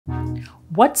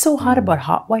What's so hot about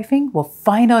hotwifing? We'll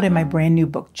find out in my brand new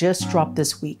book just dropped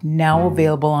this week, now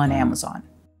available on Amazon.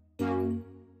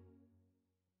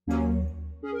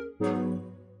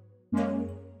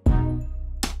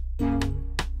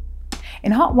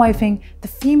 In hotwifing, the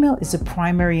female is a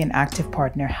primary and active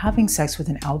partner having sex with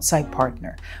an outside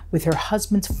partner with her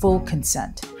husband's full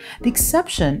consent. The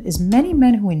exception is many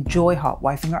men who enjoy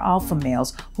hotwifing are alpha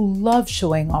males who love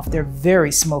showing off their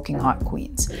very smoking hot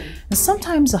queens. And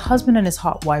sometimes the husband and his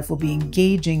hot wife will be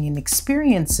engaging in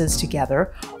experiences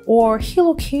together, or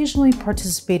he'll occasionally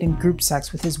participate in group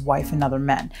sex with his wife and other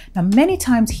men. Now, many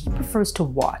times he prefers to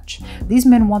watch. These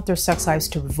men want their sex lives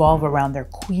to revolve around their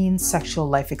queen's sexual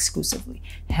life exclusively.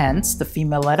 Hence, the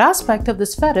female-led aspect of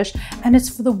this fetish, and it's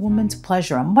for the woman's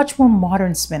pleasure, a much more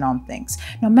modern spin on things.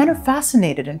 Now, men are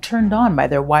fascinated and turned on by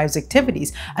their wives'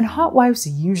 activities, and hot wives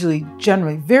are usually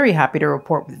generally very happy to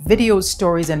report with videos,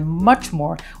 stories, and much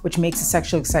more, which makes the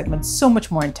sexual excitement so much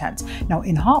more intense. Now,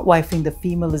 in hotwifing, the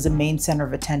female is the main center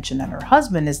of attention, and her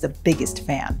husband is the biggest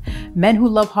fan. Men who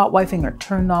love hotwifing are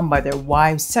turned on by their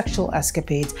wives' sexual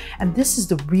escapades, and this is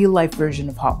the real-life version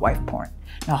of hotwife porn.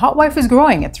 Now, Hotwife is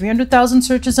growing at 300,000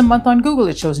 searches a month on Google.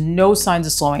 It shows no signs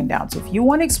of slowing down. So if you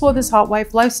want to explore this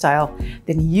hotwife lifestyle,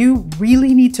 then you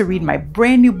really need to read my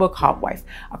brand new book, Hotwife,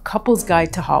 A Couple's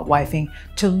Guide to Hotwifing,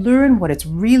 to learn what it's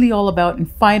really all about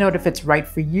and find out if it's right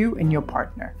for you and your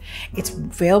partner. It's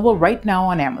available right now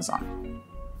on Amazon.